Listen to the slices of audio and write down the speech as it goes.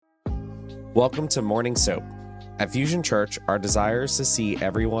Welcome to Morning Soap. At Fusion Church, our desire is to see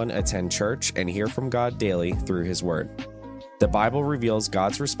everyone attend church and hear from God daily through His Word. The Bible reveals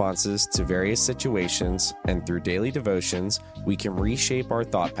God's responses to various situations, and through daily devotions, we can reshape our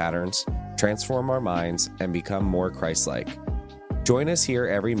thought patterns, transform our minds, and become more Christ-like. Join us here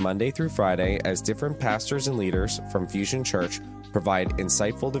every Monday through Friday as different pastors and leaders from Fusion Church provide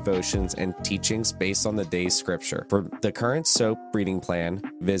insightful devotions and teachings based on the day's scripture. For the current soap reading plan,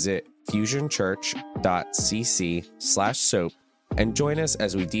 visit fusionchurch.cc/soap and join us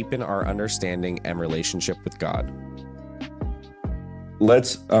as we deepen our understanding and relationship with God.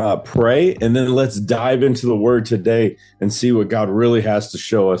 Let's pray, and then let's dive into the Word today and see what God really has to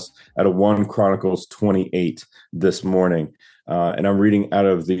show us out of 1 Chronicles 28 this morning. And I'm reading out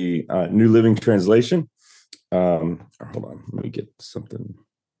of the New Living Translation. Hold on, let me get something.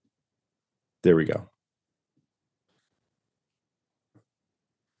 There we go.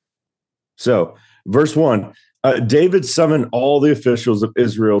 So, verse 1, David summoned all the officials of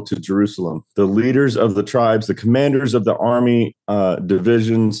Israel to Jerusalem, the leaders of the tribes, the commanders of the army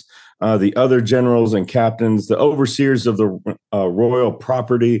divisions, the other generals and captains, the overseers of the royal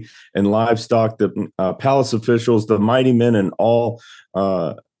property and livestock, the palace officials, the mighty men, and all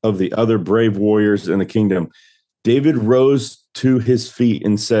of the other brave warriors in the kingdom. David rose to his feet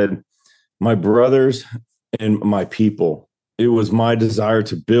and said, "My brothers and my people, it was my desire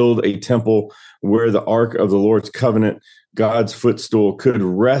to build a temple where the ark of the Lord's covenant, God's footstool, could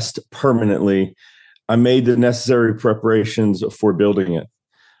rest permanently. I made the necessary preparations for building it.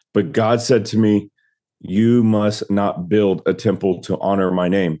 But God said to me, 'You must not build a temple to honor my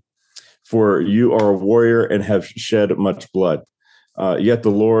name, for you are a warrior and have shed much blood. Yet the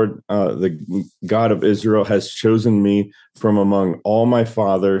Lord, the God of Israel, has chosen me from among all my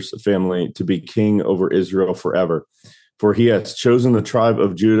father's family to be king over Israel forever. For he has chosen the tribe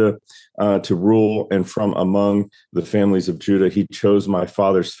of Judah to rule, and from among the families of Judah, he chose my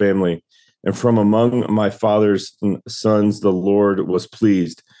father's family. And from among my father's sons, the Lord was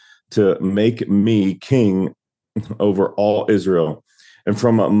pleased to make me king over all Israel. And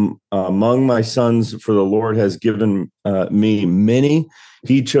from among my sons, for the Lord has given me many,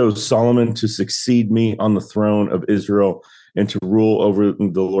 he chose Solomon to succeed me on the throne of Israel and to rule over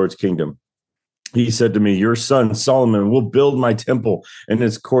the Lord's kingdom. He said to me, 'Your son Solomon will build my temple and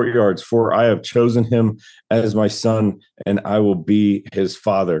its courtyards, for I have chosen him as my son, and I will be his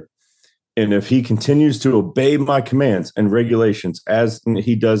father. And if he continues to obey my commands and regulations as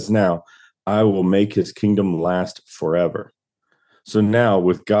he does now, I will make his kingdom last forever.' So now,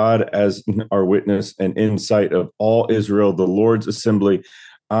 with God as our witness and insight of all Israel, the Lord's assembly,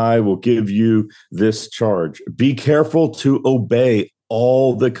 I will give you this charge. Be careful to obey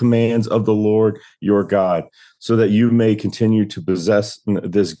all the commands of the Lord your God, so that you may continue to possess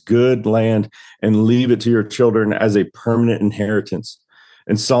this good land and leave it to your children as a permanent inheritance.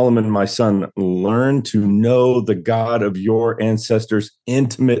 And Solomon, my son, learn to know the God of your ancestors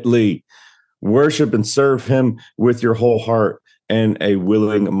intimately. Worship and serve him with your whole heart and a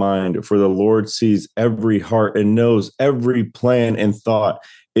willing mind, for the Lord sees every heart and knows every plan and thought.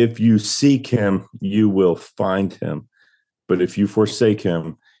 If you seek him, you will find him. But if you forsake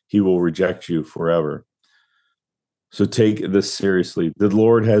him, he will reject you forever. So take this seriously. The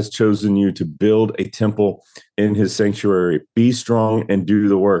Lord has chosen you to build a temple in his sanctuary. Be strong and do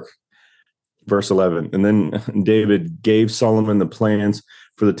the work." Verse 11. And then David gave Solomon the plans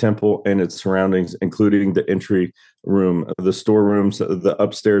for the temple and its surroundings, including the entry room, the storerooms, the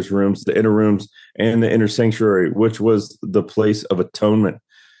upstairs rooms, the inner rooms, and the inner sanctuary, which was the place of atonement.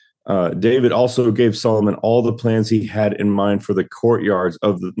 David also gave Solomon all the plans he had in mind for the courtyards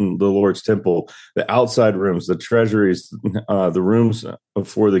of the Lord's temple, the outside rooms, the treasuries, the rooms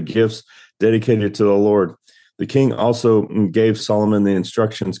for the gifts dedicated to the Lord. The king also gave Solomon the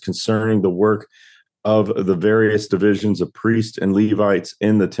instructions concerning the work of the various divisions of priests and Levites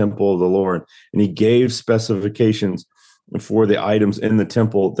in the temple of the Lord. And he gave specifications for the items in the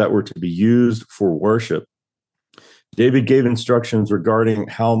temple that were to be used for worship. David gave instructions regarding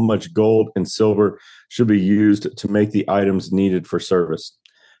how much gold and silver should be used to make the items needed for service.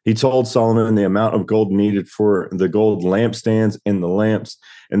 He told Solomon the amount of gold needed for the gold lampstands and the lamps,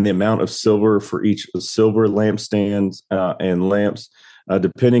 and the amount of silver for each silver lampstands and lamps,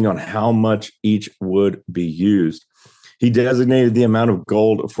 depending on how much each would be used. He designated the amount of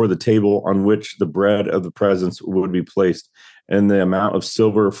gold for the table on which the bread of the presence would be placed, and the amount of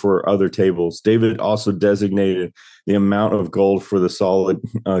silver for other tables. David also designated the amount of gold for the solid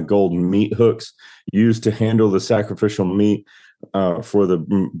gold meat hooks used to handle the sacrificial meat, for the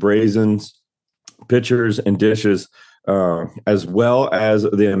braisens, pitchers, and dishes, as well as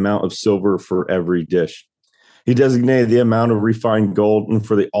the amount of silver for every dish. He designated the amount of refined gold and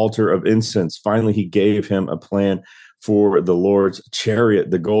for the altar of incense. Finally, he gave him a plan for the Lord's chariot,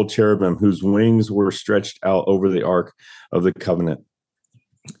 the gold cherubim, whose wings were stretched out over the ark of the covenant.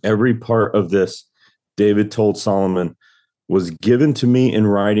 Every part of this, David told Solomon, was given to me in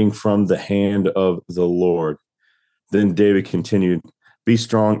writing from the hand of the Lord. Then David continued, be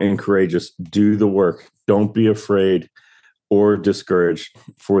strong and courageous. Do the work. Don't be afraid or discouraged,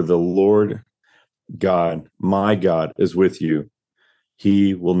 for the Lord God, my God, is with you.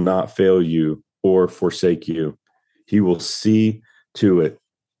 He will not fail you or forsake you. He will see to it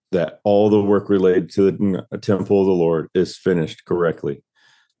that all the work related to the temple of the Lord is finished correctly.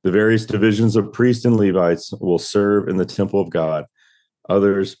 The various divisions of priests and Levites will serve in the temple of God.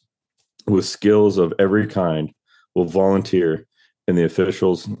 Others with skills of every kind will volunteer, and the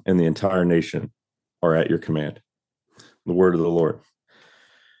officials and the entire nation are at your command. The word of the Lord.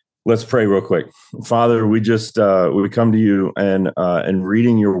 Let's pray real quick. Father, we come to you and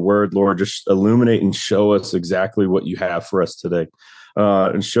reading your word, Lord, just illuminate and show us exactly what you have for us today.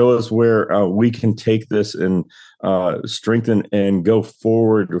 And show us where we can take this and strengthen and go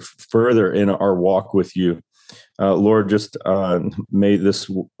forward further in our walk with you. Lord, just may this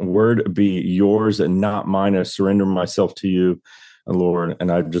word be yours and not mine. I surrender myself to you, Lord,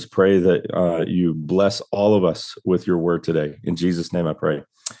 and I just pray that you bless all of us with your word today. In Jesus' name I pray.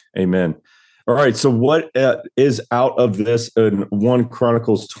 Amen. All right. So what is out of this in 1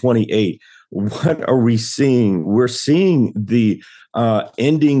 Chronicles 28? What are we seeing? We're seeing the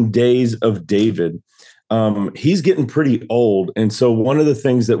ending days of David. He's getting pretty old. And so one of the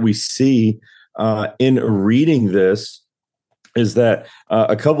things that we see in reading this is that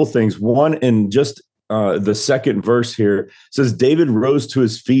a couple things. One, in just the second verse here says, David rose to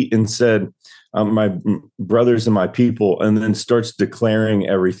his feet and said, my brothers and my people, and then starts declaring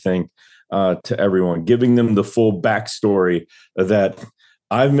everything to everyone, giving them the full backstory that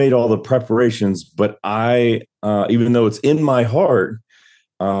I've made all the preparations, but I, even though it's in my heart,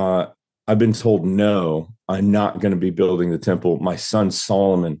 I've been told, no, I'm not going to be building the temple. My son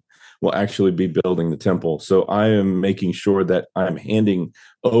Solomon will actually be building the temple. So I am making sure that I'm handing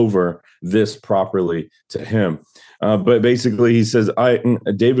over this properly to him. But basically he says,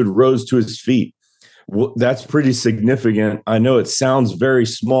 David rose to his feet. Well, that's pretty significant. I know it sounds very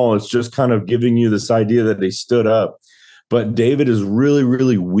small. It's just kind of giving you this idea that he stood up. But David is really,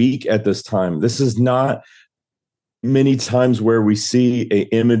 really weak at this time. This is not many times where we see an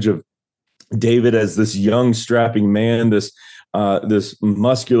image of David as this young, strapping man, this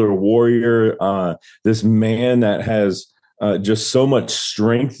muscular warrior, this man that has just so much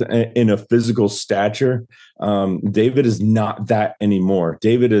strength in a physical stature. David is not that anymore.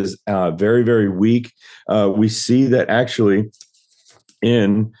 David is very, very weak. We see that actually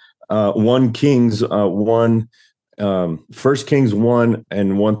in 1 Kings 1, 1 Kings 1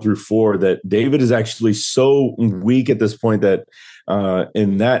 and 1 through 4, that David is actually so weak at this point that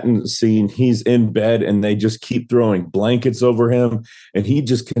in that scene, he's in bed and they just keep throwing blankets over him and he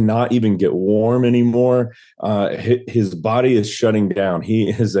just cannot even get warm anymore. His body is shutting down. He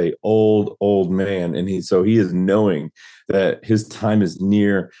is a old man, and he is knowing that his time is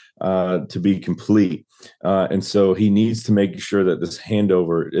near to be complete. And so he needs to make sure that this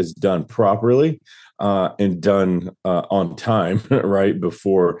handover is done properly. And done on time, right,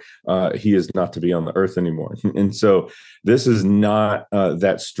 before he is not to be on the earth anymore. And so this is not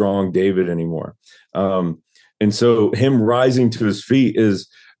that strong David anymore. And so him rising to his feet is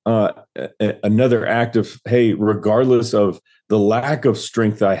another act of, hey, regardless of the lack of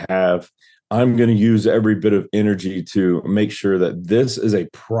strength I have, I'm going to use every bit of energy to make sure that this is a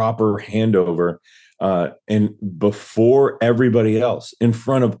proper handover. And before everybody else, in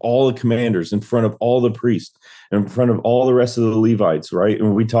front of all the commanders, in front of all the priests, in front of all the rest of the Levites, right?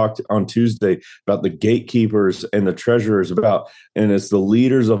 And we talked on Tuesday about the gatekeepers and the treasurers and it's the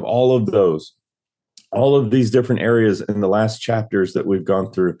leaders of all of those, all of these different areas in the last chapters that we've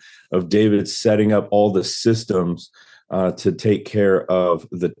gone through of David setting up all the systems to take care of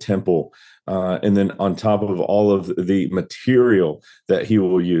the temple. And then on top of all of the material that he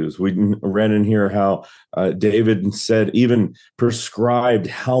will use. We read in here how David said, even prescribed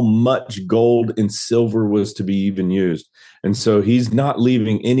how much gold and silver was to be even used. And so he's not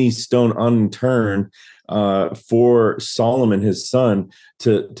leaving any stone unturned for Solomon, his son,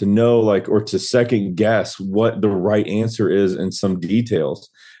 to know, like, or to second guess what the right answer is in some details.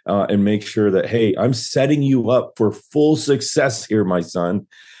 And make sure that, hey, I'm setting you up for full success here, my son.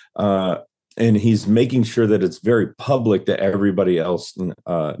 And he's making sure that it's very public that everybody else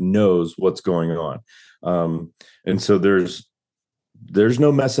knows what's going on. And so there's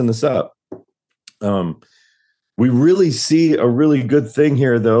no messing this up. We really see a really good thing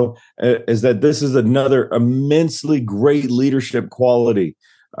here, though, is that this is another immensely great leadership quality.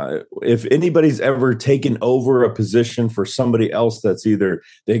 If anybody's ever taken over a position for somebody else, that's either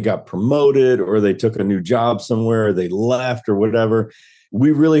they got promoted or they took a new job somewhere, or they left or whatever,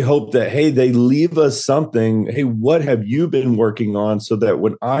 we really hope that, hey, they leave us something. Hey, what have you been working on, so that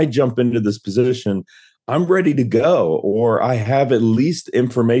when I jump into this position, I'm ready to go, or I have at least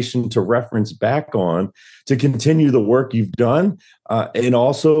information to reference back on to continue the work you've done, and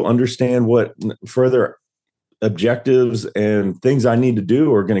also understand what further objectives and things I need to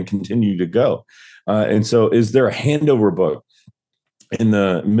do are going to continue to go. And so, is there a handover book? In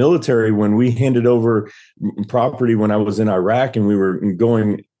the military, when we handed over property when I was in Iraq and we were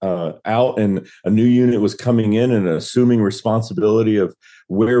going out and a new unit was coming in and assuming responsibility of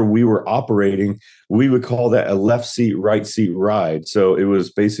where we were operating, we would call that a left seat, right seat ride. So it was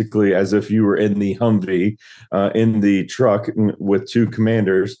basically as if you were in the Humvee, in the truck with two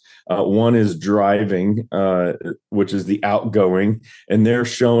commanders. One is driving, which is the outgoing, and they're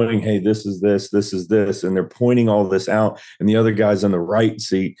showing, hey, this is this, and they're pointing all this out. And the other guy's on the right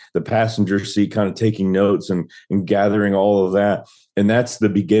seat, the passenger seat, kind of taking notes and gathering all of that. And that's the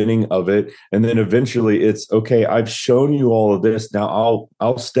beginning of it. And then eventually it's, okay, I've shown you all of this. Now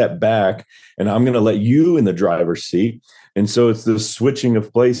I'll step back and I'm going to let you in the driver's seat. And so it's the switching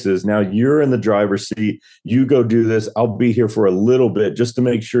of places. Now you're in the driver's seat. You go do this. I'll be here for a little bit just to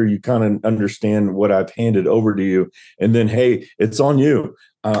make sure you kind of understand what I've handed over to you. And then, hey, it's on you.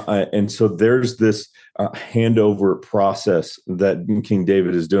 And so there's this handover process that King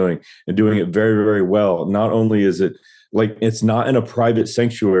David is doing, and doing it very, very well. Not only is it like, it's not in a private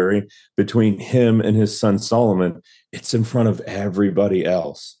sanctuary between him and his son Solomon, it's in front of everybody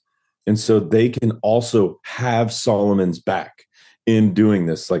else. And so they can also have Solomon's back in doing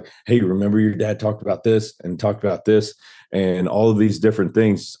this. Like, hey, remember your dad talked about this and all of these different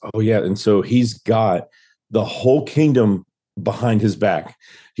things. Oh, yeah. And so he's got the whole kingdom behind his back.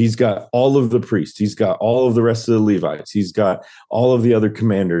 He's got all of the priests. He's got all of the rest of the Levites. He's got all of the other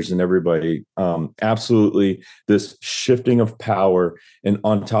commanders and everybody. Absolutely, this shifting of power. And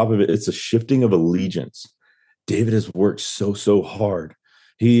on top of it, it's a shifting of allegiance. David has worked so hard.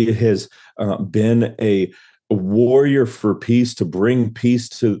 He has been a warrior for peace, to bring peace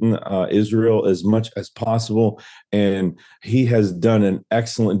to Israel as much as possible. And he has done an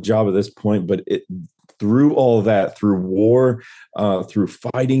excellent job at this point. But through all of that, through war, through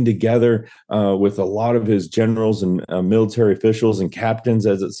fighting together with a lot of his generals and military officials and captains,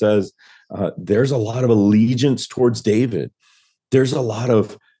 as it says, there's a lot of allegiance towards David. There's a lot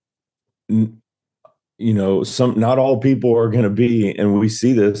of, not all people are going to be, and we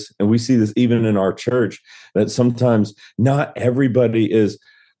see this even in our church, that sometimes not everybody is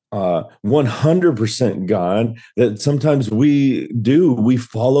 100% God, that sometimes we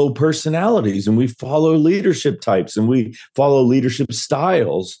follow personalities and we follow leadership types and we follow leadership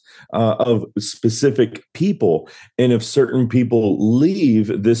styles of specific people. And if certain people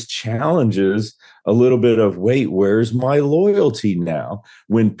leave, this challenges a little bit of, wait, where's my loyalty now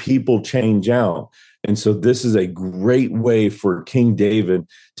when people change out? And so this is a great way for King David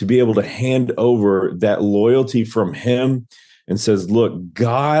to be able to hand over that loyalty from him, and says, look,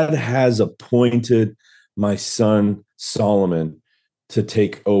 God has appointed my son Solomon to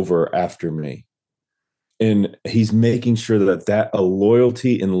take over after me. And he's making sure that a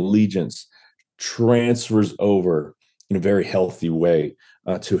loyalty and allegiance transfers over in a very healthy way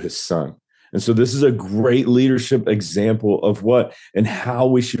to his son. And so this is a great leadership example of what and how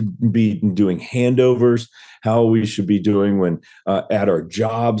we should be doing handovers, how we should be doing when at our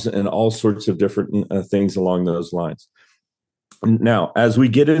jobs, and all sorts of different things along those lines. Now, as we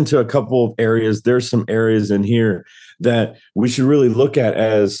get into a couple of areas, there's some areas in here that we should really look at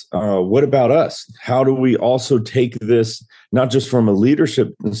as, what about us? How do we also take this, not just from a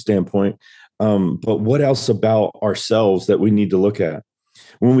leadership standpoint, but what else about ourselves that we need to look at?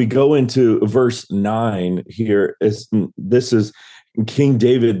 When we go into verse 9 here, this is King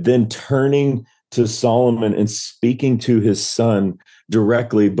David then turning to Solomon and speaking to his son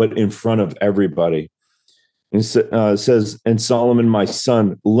directly, but in front of everybody. And says, and Solomon, my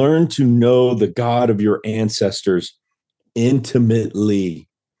son, learn to know the God of your ancestors intimately.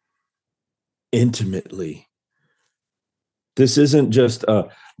 Intimately. This isn't just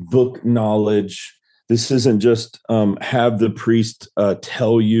book knowledge. This isn't just have the priest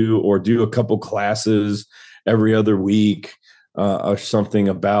tell you, or do a couple classes every other week or something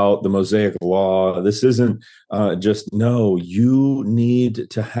about the Mosaic law. This isn't no, you need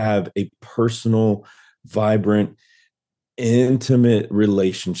to have a personal vibrant, intimate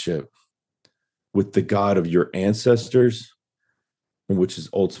relationship with the God of your ancestors, which is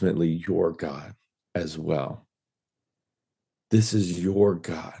ultimately your God as well. This is your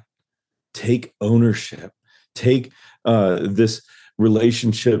God. Take ownership. Take this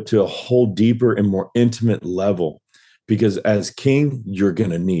relationship to a whole deeper and more intimate level, because as king, you're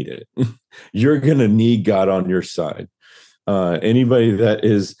going to need it. You're going to need God on your side. Anybody that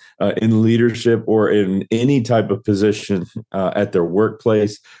is in leadership or in any type of position at their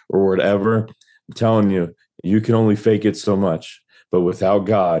workplace or whatever, I'm telling you, you can only fake it so much. But without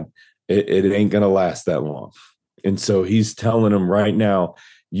God, it ain't going to last that long. And so he's telling them right now,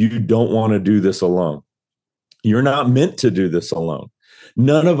 you don't want to do this alone. You're not meant to do this alone.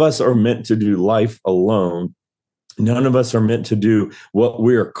 None of us are meant to do life alone. None of us are meant to do what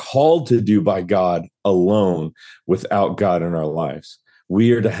we are called to do by God alone without God in our lives.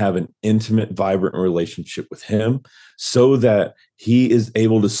 We are to have an intimate, vibrant relationship with him so that he is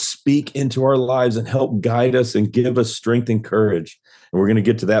able to speak into our lives and help guide us and give us strength and courage. And we're going to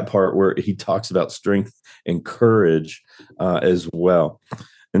get to that part where he talks about strength and courage as well.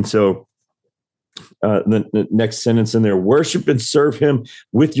 And so the next sentence in there, worship and serve him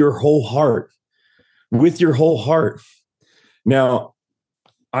with your whole heart. With your whole heart. Now,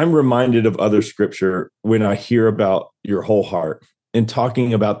 I'm reminded of other scripture when I hear about your whole heart and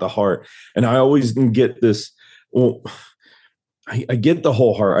talking about the heart. And I always get this, well, I get the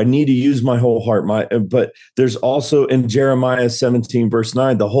whole heart. I need to use my whole heart. But there's also in Jeremiah 17, verse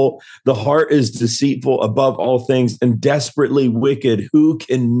 9, the heart is deceitful above all things and desperately wicked. Who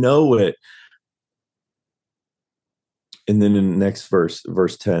can know it? And then in the next verse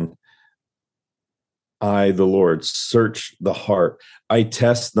 10, I, the Lord, search the heart. I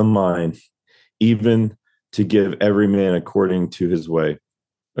test the mind, even to give every man according to his way,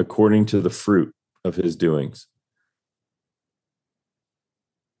 according to the fruit of his doings.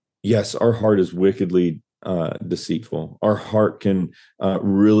 Yes, our heart is wickedly deceitful. Our heart can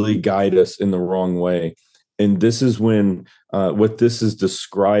really guide us in the wrong way. And this is when what this is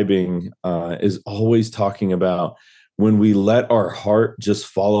describing is always talking about when we let our heart just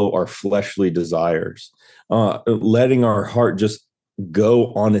follow our fleshly desires, letting our heart just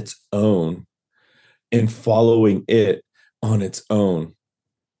go on its own and following it on its own.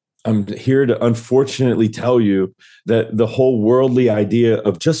 I'm here to unfortunately tell you that the whole worldly idea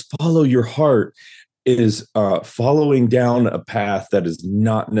of just follow your heart is following down a path that is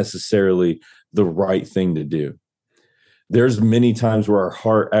not necessarily the right thing to do. There's many times where our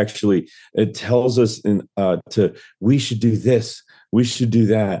heart actually, it tells us we should do this, we should do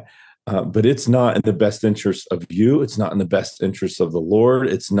that. But it's not in the best interest of you. It's not in the best interest of the Lord.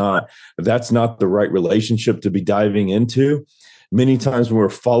 That's not the right relationship to be diving into. Many times when we're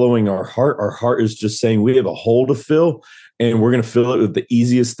following our heart is just saying we have a hole to fill and we're going to fill it with the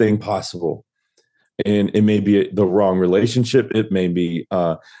easiest thing possible. And it may be the wrong relationship. It may be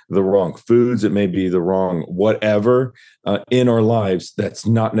the wrong foods. It may be the wrong whatever in our lives that's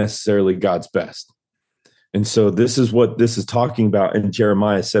not necessarily God's best. And so this is what this is talking about in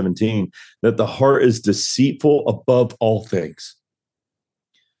Jeremiah 17, that the heart is deceitful above all things.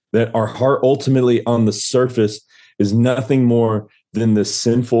 That our heart ultimately on the surface is nothing more than the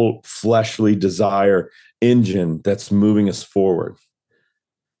sinful fleshly desire engine that's moving us forward.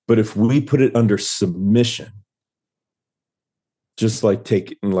 But if we put it under submission, just like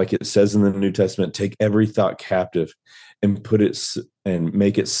it says in the New Testament, take every thought captive and put it and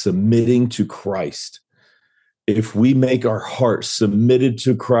make it submitting to Christ. If we make our heart submitted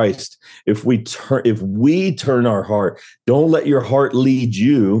to Christ, if we turn our heart, don't let your heart lead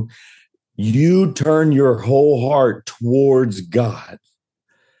you. You turn your whole heart towards God.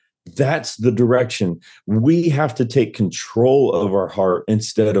 That's the direction. We have to take control of our heart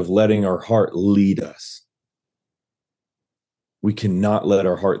instead of letting our heart lead us. We cannot let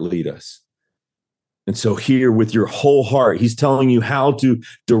our heart lead us. And so here with your whole heart, he's telling you how to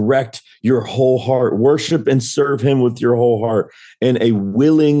direct your whole heart. Worship and serve him with your whole heart and a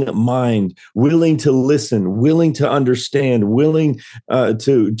willing mind, willing to listen, willing to understand, willing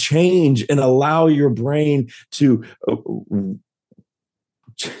to change and allow your brain to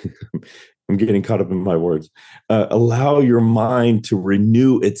I'm getting caught up in my words. Allow your mind to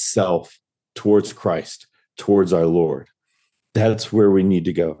renew itself towards Christ, towards our Lord. That's where we need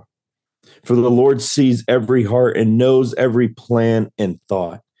to go. For the Lord sees every heart and knows every plan and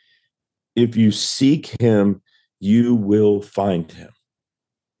thought. If you seek him, you will find him.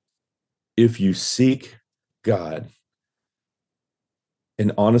 If you seek God,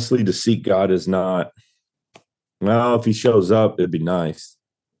 and honestly, to seek God is not, well, if he shows up, it'd be nice.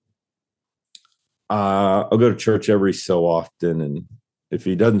 I'll go to church every so often, and if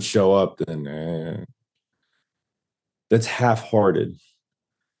he doesn't show up, then that's half-hearted.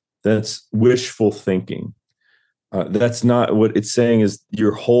 That's wishful thinking. That's not what it's saying. Is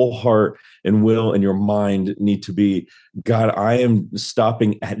your whole heart and will and your mind need to be, God, I am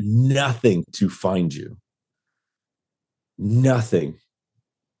stopping at nothing to find you. Nothing.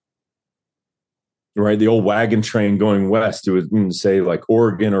 Right, the old wagon train going west, it would say like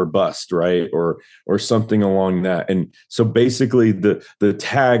Oregon or bust, right, or something along that. And so basically the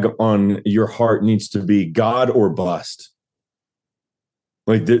tag on your heart needs to be God or bust.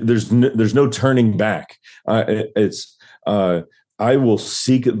 Like there's no turning back. It's I will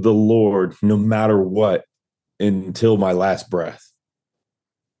seek the Lord no matter what until my last breath,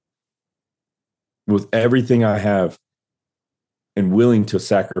 with everything I have, and willing to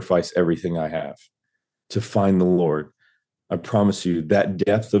sacrifice everything I have to find the Lord. I promise you that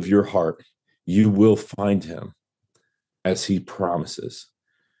depth of your heart, you will find him as he promises.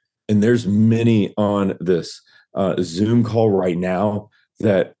 And there's many on this Zoom call right now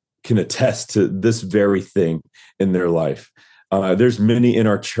that can attest to this very thing in their life. There's many in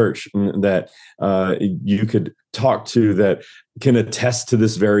our church that you could talk to that can attest to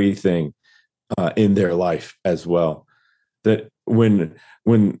this very thing in their life as well. That when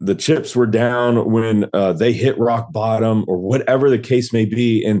the chips were down, when they hit rock bottom, or whatever the case may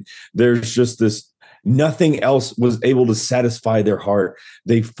be, and there's just this, nothing else was able to satisfy their heart,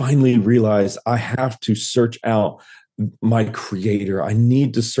 they finally realized, I have to search out my creator. I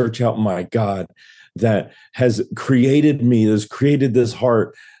need to search out my God that has created me, has created this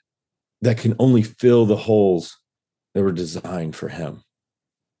heart that can only fill the holes that were designed for him.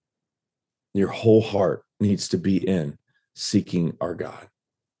 Your whole heart needs to be in seeking our God.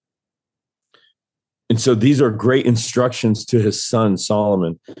 And so these are great instructions to his son,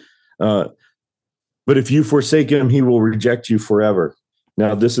 Solomon. But if you forsake him, he will reject you forever.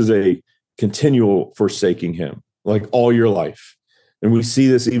 Now, this is a continual forsaking him, like all your life. And we see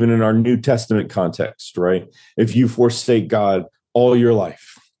this even in our New Testament context, right? If you forsake God all your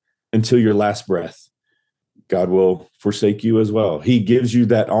life until your last breath, God will forsake you as well. He gives you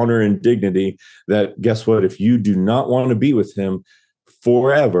that honor and dignity that, guess what? If you do not want to be with him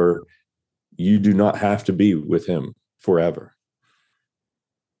forever, you do not have to be with him forever.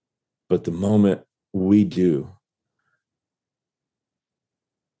 But the moment we do,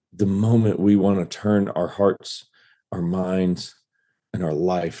 the moment we want to turn our hearts, our minds, and our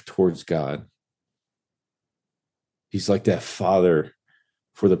life towards God, he's like that father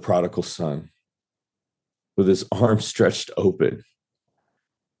for the prodigal son, with his arms stretched open,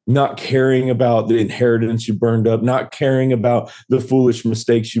 not caring about the inheritance you burned up, not caring about the foolish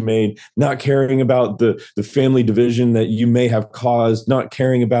mistakes you made, not caring about the family division that you may have caused, not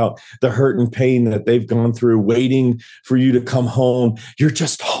caring about the hurt and pain that they've gone through, waiting for you to come home. You're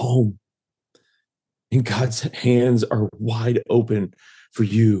just home. And God's hands are wide open for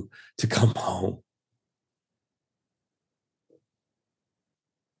you to come home.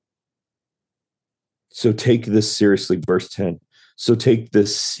 So take this seriously, verse 10. So take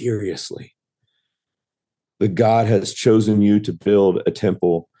this seriously. That God has chosen you to build a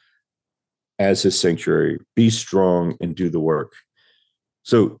temple as his sanctuary. Be strong and do the work.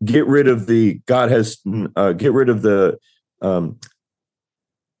 So get rid of the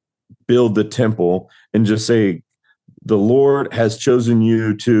build the temple, and just say, the Lord has chosen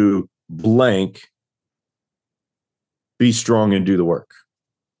you to blank. Be strong and do the work.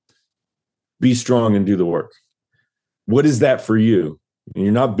 Be strong and do the work. What is that for you?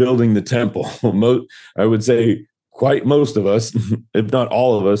 You're not building the temple. I would say quite most of us, if not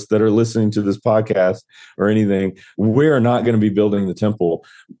all of us that are listening to this podcast or anything, we're not going to be building the temple.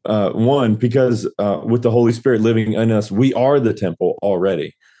 One, because with the Holy Spirit living in us, we are the temple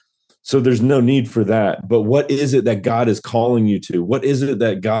already. So there's no need for that. But what is it that God is calling you to? What is it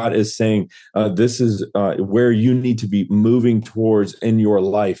that God is saying, this is where you need to be moving towards in your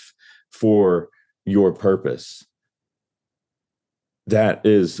life for your purpose? That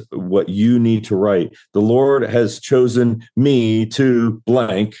is what you need to write. The Lord has chosen me to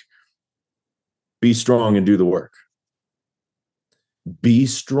blank. Be strong and do the work. Be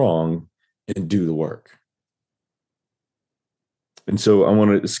strong and do the work. And so I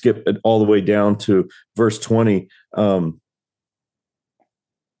want to skip it all the way down to verse 20.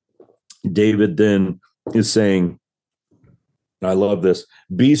 David then is saying, and I love this,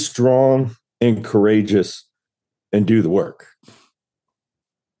 be strong and courageous and do the work.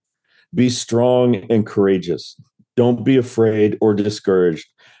 Be strong and courageous. Don't be afraid or discouraged,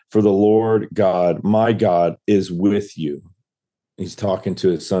 for the Lord God, my God, is with you. He's talking to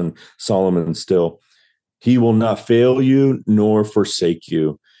his son Solomon still. He will not fail you nor forsake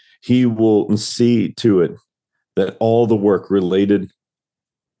you. He will see to it that all the work related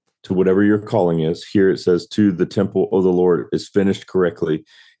to whatever your calling is, here it says, to the temple of the Lord, is finished correctly.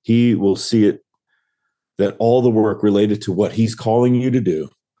 He will see it that all the work related to what he's calling you to do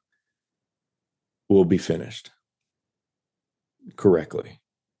will be finished correctly.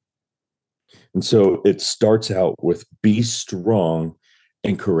 And so it starts out with be strong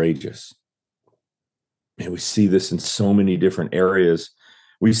and courageous. And we see this in so many different areas.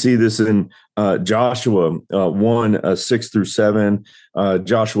 We see this in Joshua 1, 6 through 7,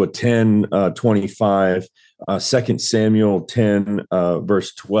 Joshua 10, 25, 2 Samuel 10,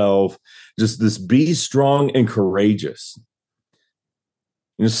 verse 12. Just this be strong and courageous.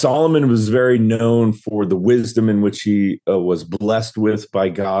 You know, Solomon was very known for the wisdom in which he was blessed with by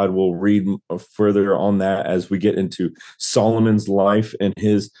God. We'll read further on that as we get into Solomon's life and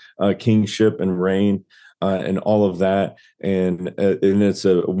his kingship and reign and all of that. And it's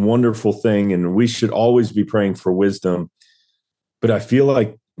a wonderful thing. And we should always be praying for wisdom. But I feel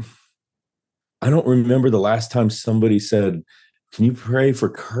like I don't remember the last time somebody said, "Can you pray for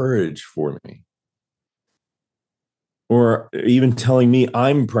courage for me?" Or even telling me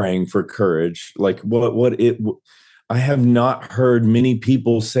I'm praying for courage. Like I have not heard many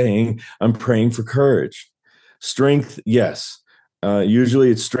people saying I'm praying for courage. Strength, yes.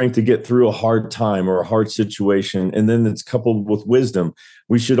 Usually it's strength to get through a hard time or a hard situation. And then it's coupled with wisdom.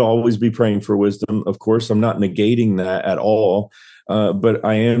 We should always be praying for wisdom. Of course, I'm not negating that at all. But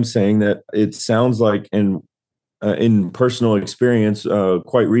I am saying that it sounds like, in personal experience,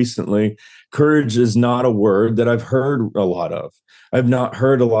 quite recently, courage is not a word that I've heard a lot of. I've not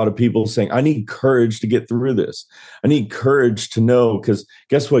heard a lot of people saying, I need courage to get through this. I need courage to know, because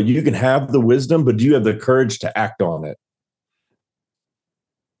guess what? You can have the wisdom, but do you have the courage to act on it?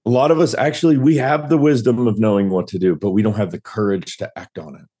 A lot of us actually, we have the wisdom of knowing what to do, but we don't have the courage to act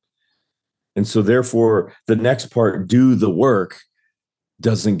on it. And so therefore, the next part, do the work,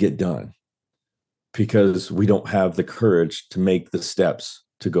 doesn't get done, because we don't have the courage to make the steps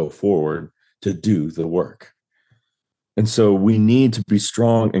to go forward to do the work. And so we need to be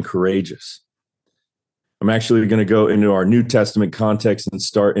strong and courageous. I'm actually going to go into our New Testament context and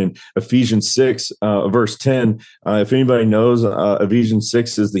start in Ephesians 6, verse 10. If anybody knows, Ephesians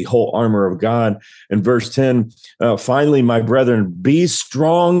 6 is the whole armor of God. And verse 10, finally, my brethren, be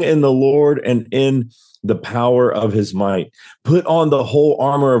strong in the Lord and in the power of his might. Put on the whole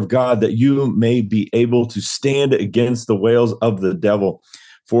armor of God, that you may be able to stand against the wiles of the devil.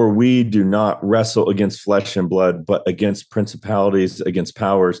 For we do not wrestle against flesh and blood, but against principalities, against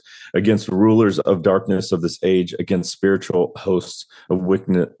powers, against rulers of darkness of this age, against spiritual hosts of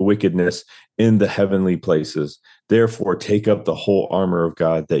wickedness in the heavenly places. Therefore, take up the whole armor of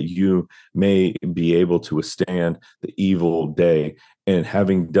God, that you may be able to withstand the evil day, and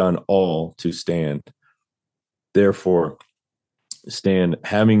having done all, to stand. Therefore, stand,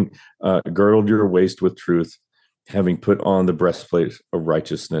 having girdled your waist with truth, having put on the breastplate of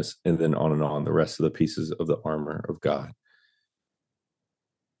righteousness, and then on and on, the rest of the pieces of the armor of God.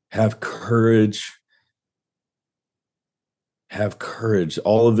 Have courage. Have courage.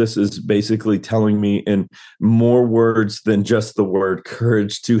 All of this is basically telling me in more words than just the word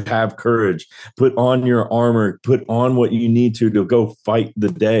courage, to have courage. Put on your armor, put on what you need to go fight the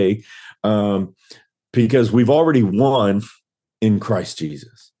day, because we've already won in Christ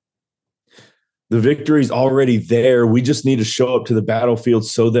Jesus. The victory is already there. We just need to show up to the battlefield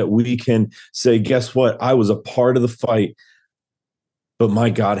so that we can say, guess what? I was a part of the fight, but my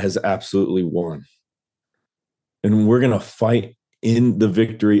God has absolutely won. And we're going to fight in the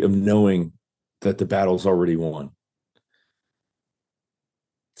victory of knowing that the battle's already won.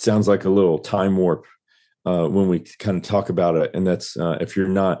 Sounds like a little time warp when we kind of talk about it. And that's if you're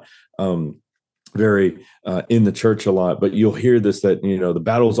not very in the church a lot, but you'll hear this, that, the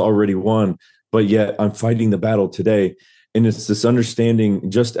battle's already won, but yet I'm fighting the battle today. And it's this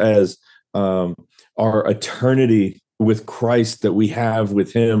understanding, just as our eternity with Christ that we have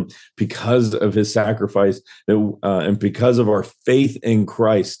with him because of his sacrifice, and because of our faith in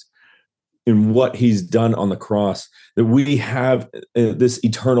Christ, in what he's done on the cross, that we have this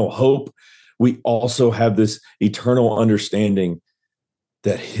eternal hope. We also have this eternal understanding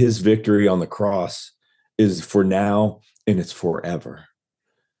that his victory on the cross is for now and it's forever.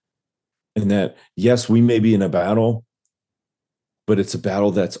 And that, yes, we may be in a battle, but it's a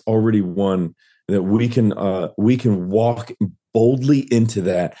battle that's already won, that we can walk boldly into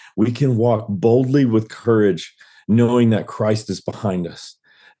that. We can walk boldly with courage, knowing that Christ is behind us,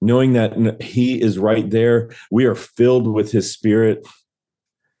 knowing that he is right there. We are filled with his spirit.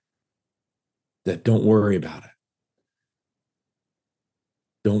 That don't worry about it.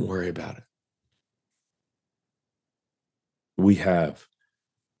 Don't worry about it. We have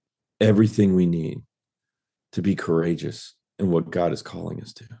everything we need to be courageous in what God is calling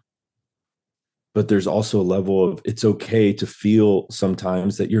us to. But there's also a level of it's okay to feel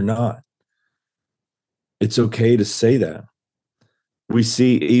sometimes that you're not. It's okay to say that. We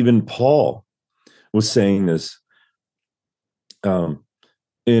see even Paul was saying this in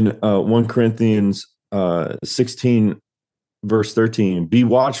 1 Corinthians 16, verse 13. Be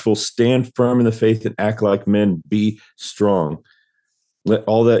watchful, stand firm in the faith, and act like men. Be strong. Let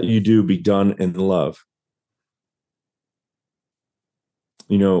all that you do be done in love.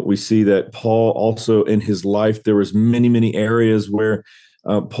 You know, we see that Paul also in his life, there was many, many areas where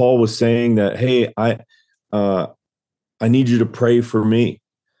Paul was saying that, hey, I need you to pray for me.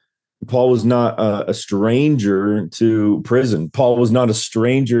 Paul was not a stranger to prison. Paul was not a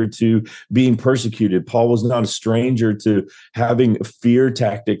stranger to being persecuted. Paul was not a stranger to having fear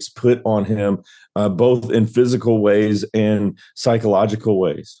tactics put on him, both in physical ways and psychological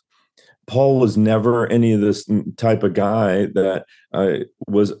ways. Paul was never any of this type of guy that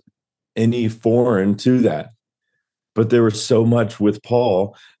was any foreign to that. But there was so much with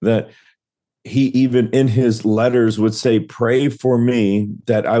Paul that he even in his letters would say, pray for me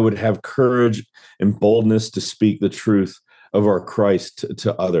that I would have courage and boldness to speak the truth of our Christ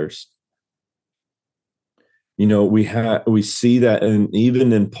to others. You know, we see that, and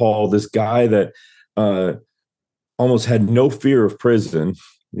even in Paul, this guy that almost had no fear of prison.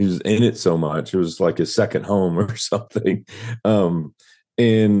 He was in it so much. It was like his second home or something.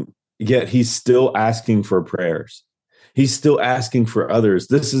 And yet he's still asking for prayers. He's still asking for others.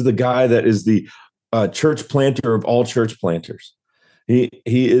 This is the guy that is the church planter of all church planters. He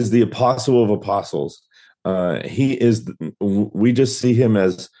is the apostle of apostles. We just see him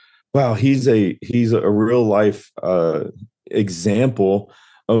as, wow, he's a real life example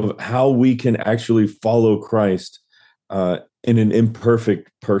of how we can actually follow Christ in an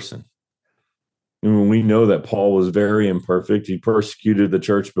imperfect person. And we know that Paul was very imperfect. He persecuted the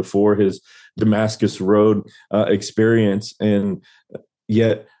church before his Damascus Road experience. And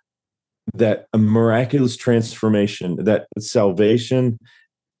yet that a miraculous transformation, that salvation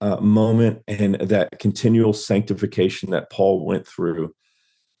moment, and that continual sanctification that Paul went through,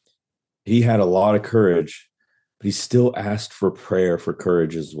 he had a lot of courage, but he still asked for prayer for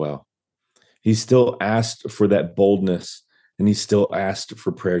courage as well. He still asked for that boldness, and he still asked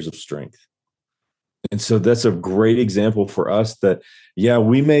for prayers of strength. And so that's a great example for us that, yeah,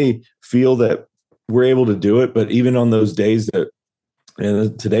 we may feel that we're able to do it, but even on those days that,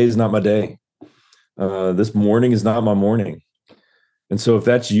 and today is not my day. This morning is not my morning. And so if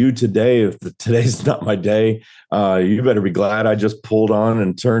that's you today, if today's not my day, you better be glad I just pulled on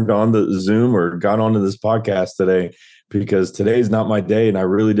and turned on the Zoom or got onto this podcast today, because today is not my day and I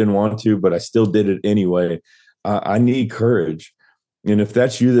really didn't want to, but I still did it anyway. I need courage. And if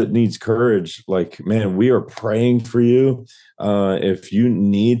that's you that needs courage, like, man, we are praying for you. If you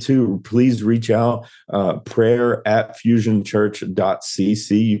need to, please reach out,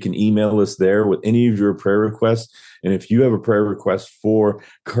 prayer@fusionchurch.cc. You can email us there with any of your prayer requests. And if you have a prayer request for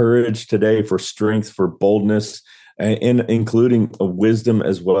courage today, for strength, for boldness, and including a wisdom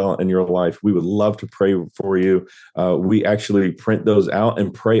as well in your life, we would love to pray for you. We actually print those out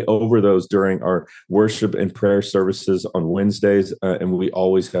and pray over those during our worship and prayer services on Wednesdays. And we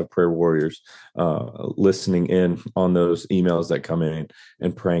always have prayer warriors listening in on those emails that come in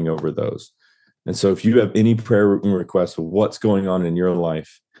and praying over those. And so if you have any prayer requests of what's going on in your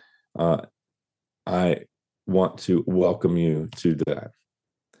life, I want to welcome you to that.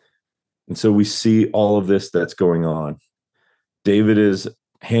 And so we see all of this that's going on. David is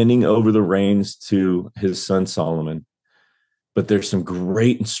handing over the reins to his son Solomon, but there's some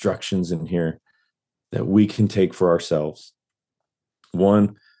great instructions in here that we can take for ourselves.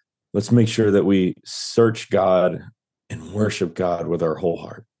 One, let's make sure that we search God and worship God with our whole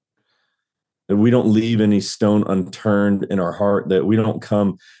heart. That we don't leave any stone unturned in our heart, that we don't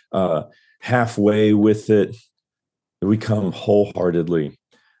come halfway with it, that we come wholeheartedly,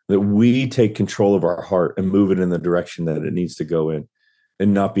 that we take control of our heart and move it in the direction that it needs to go in,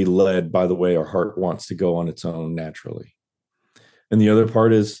 and not be led by the way our heart wants to go on its own naturally. And the other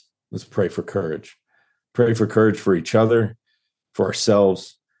part is, let's pray for courage. Pray for courage for each other, for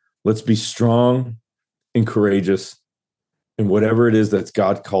ourselves. Let's be strong and courageous in whatever it is that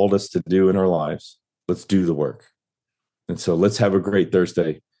God called us to do in our lives. Let's do the work. And so let's have a great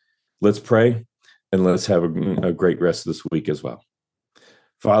Thursday. Let's pray, and let's have a great rest of this week as well.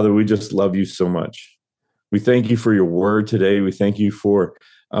 Father, we just love you so much. We thank you for your word today. We thank you for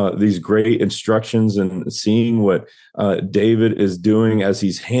these great instructions and seeing what David is doing as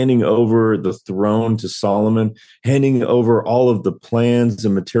he's handing over the throne to Solomon, handing over all of the plans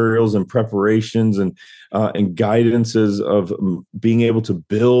and materials and preparations and guidances of being able to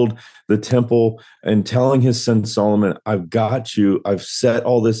build the temple, and telling his son Solomon, I've got you. I've set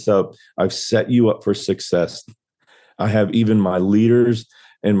all this up. I've set you up for success. I have even my leaders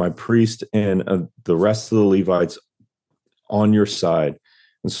and my priest and the rest of the Levites on your side.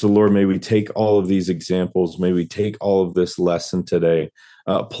 And so, Lord, may we take all of these examples, may we take all of this lesson today,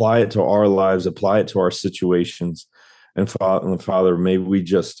 apply it to our lives, apply it to our situations. And Father, may we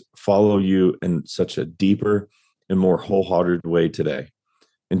just follow you in such a deeper and more wholehearted way today.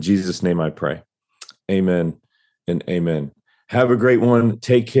 In Jesus' name I pray. Amen and amen. Have a great one.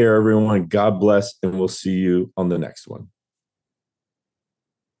 Take care, everyone. God bless, and we'll see you on the next one.